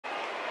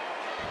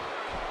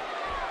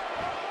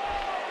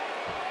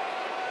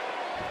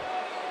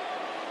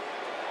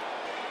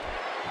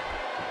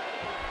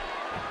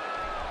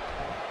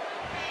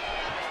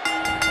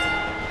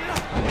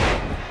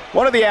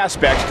One of the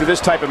aspects to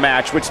this type of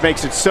match which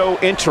makes it so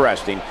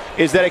interesting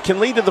is that it can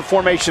lead to the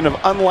formation of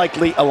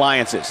unlikely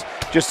alliances.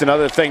 Just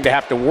another thing to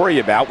have to worry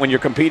about when you're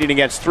competing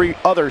against 3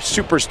 other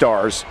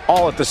superstars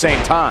all at the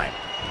same time.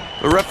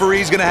 The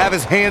referee's going to have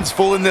his hands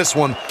full in this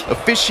one.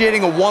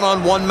 Officiating a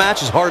one-on-one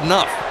match is hard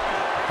enough.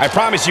 I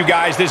promise you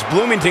guys, this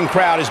Bloomington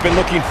crowd has been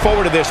looking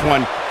forward to this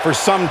one for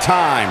some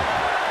time.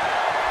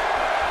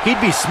 He'd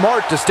be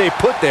smart to stay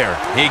put there.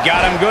 He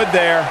got him good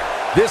there.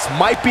 This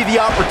might be the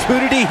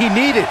opportunity he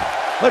needed.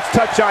 Let's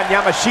touch on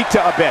Yamashita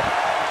a bit.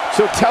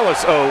 So tell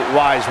us, oh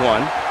wise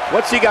one,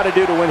 what's he got to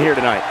do to win here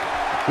tonight?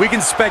 We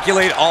can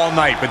speculate all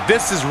night, but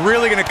this is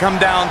really going to come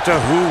down to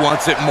who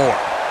wants it more.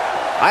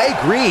 I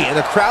agree, and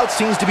the crowd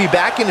seems to be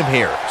backing him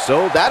here,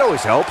 so that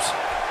always helps.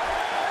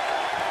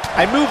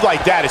 A move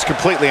like that is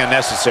completely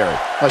unnecessary,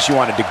 unless you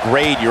want to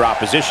degrade your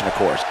opposition, of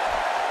course.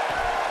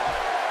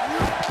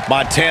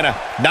 Montana,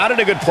 not in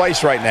a good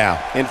place right now.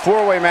 In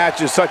 4-way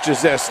matches such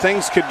as this,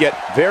 things could get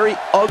very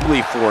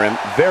ugly for him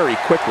very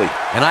quickly.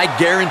 And I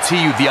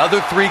guarantee you the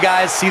other 3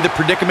 guys see the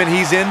predicament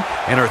he's in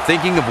and are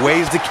thinking of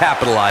ways to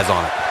capitalize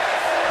on it.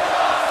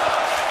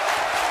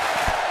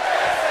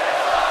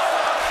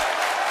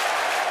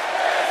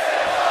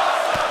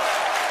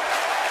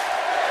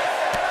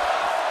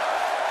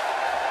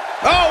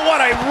 Oh,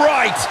 what a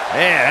right!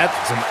 Man,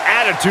 that's some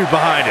attitude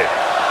behind it.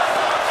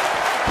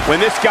 When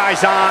this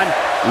guy's on,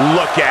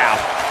 look out.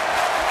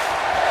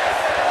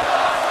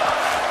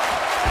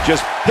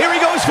 Just, here he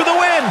goes for the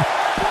win.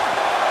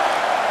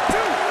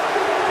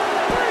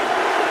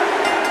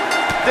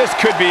 This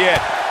could be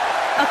it.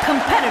 A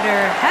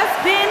competitor has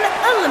been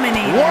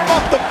eliminated. Warm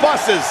up the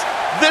buses.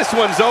 This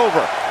one's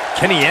over.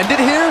 Can he end it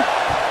here?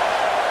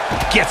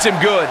 Gets him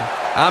good.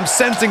 I'm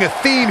sensing a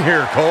theme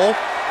here, Cole.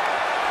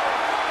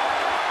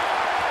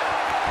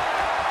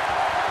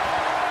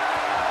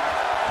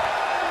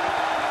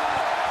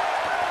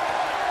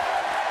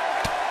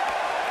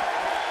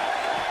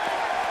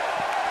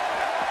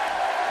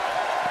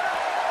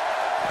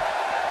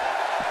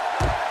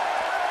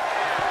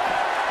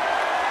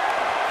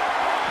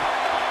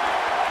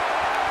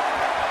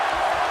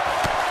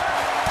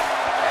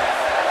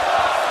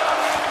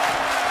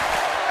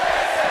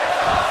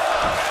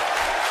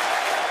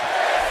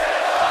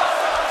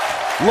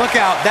 Look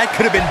out, that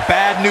could have been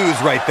bad news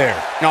right there.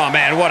 Oh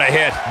man, what a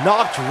hit.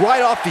 Knocked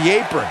right off the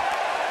apron.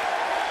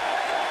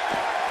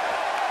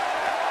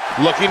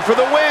 Looking for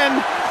the win.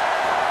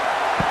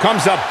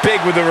 Comes up big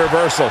with the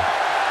reversal.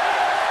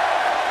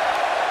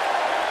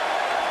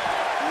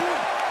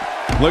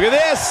 Look at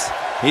this.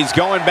 He's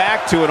going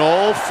back to an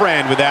old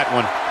friend with that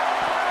one.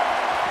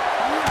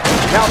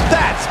 Now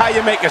that's how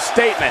you make a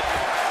statement.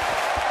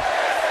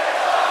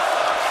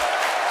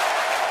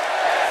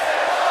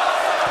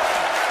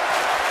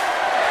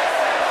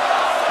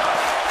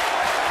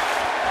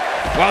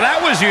 Well,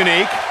 that was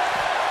unique.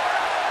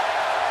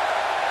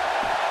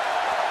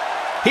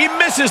 He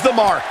misses the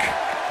mark.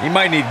 He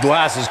might need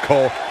glasses,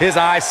 Cole. His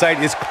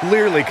eyesight is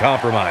clearly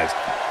compromised.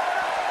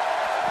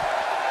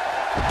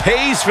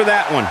 Pays for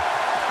that one.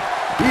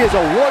 He is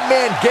a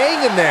one-man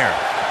gang in there.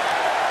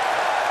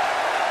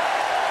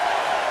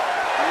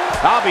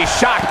 I'll be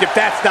shocked if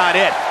that's not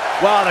it.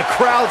 Wow, the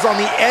crowd's on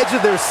the edge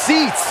of their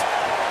seats.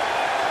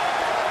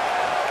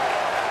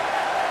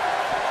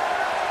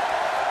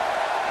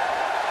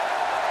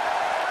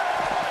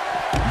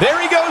 There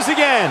he goes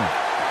again.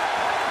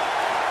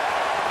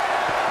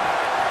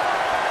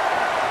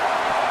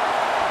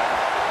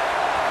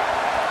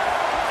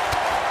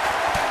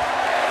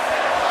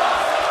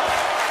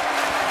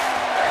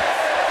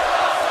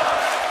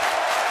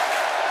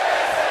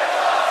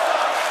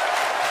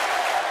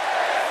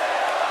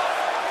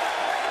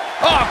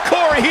 Oh,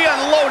 Corey, he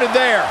unloaded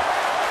there.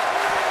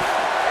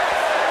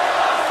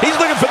 He's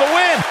looking for the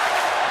win.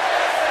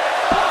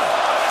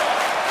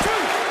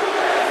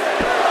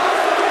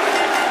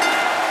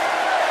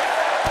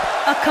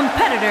 A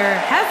competitor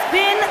has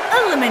been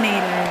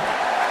eliminated.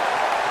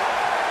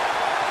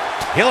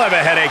 He'll have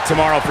a headache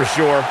tomorrow for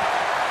sure.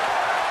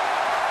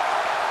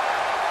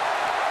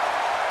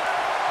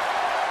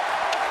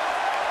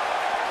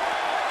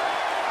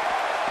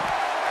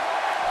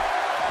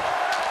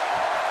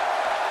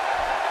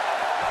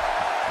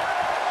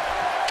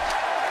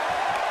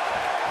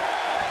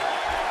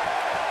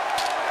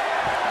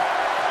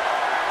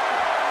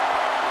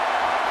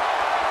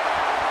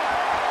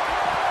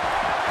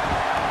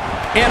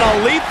 And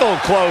a lethal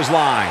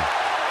clothesline.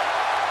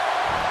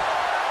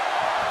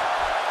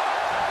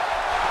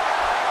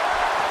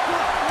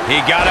 He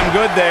got him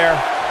good there.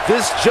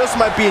 This just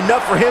might be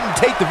enough for him to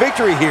take the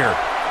victory here.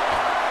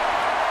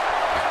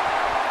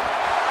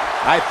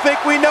 I think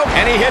we know.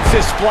 And he hits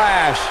his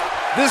splash.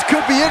 This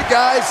could be it,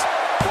 guys.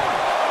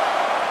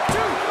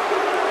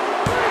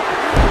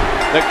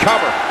 The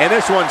cover, and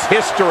this one's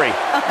history.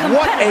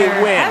 What a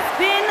win. Has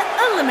been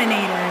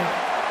eliminated.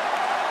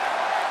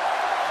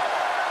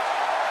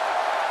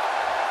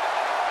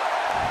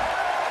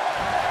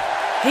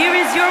 Here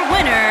is your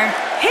winner,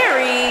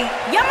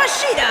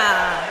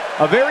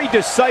 Yamashita. A very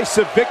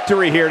decisive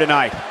victory here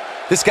tonight.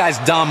 This guy's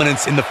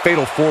dominance in the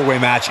fatal four-way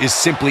match is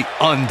simply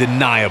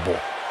undeniable.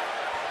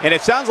 And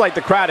it sounds like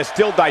the crowd is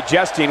still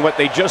digesting what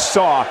they just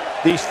saw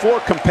these four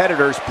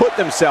competitors put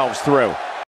themselves through.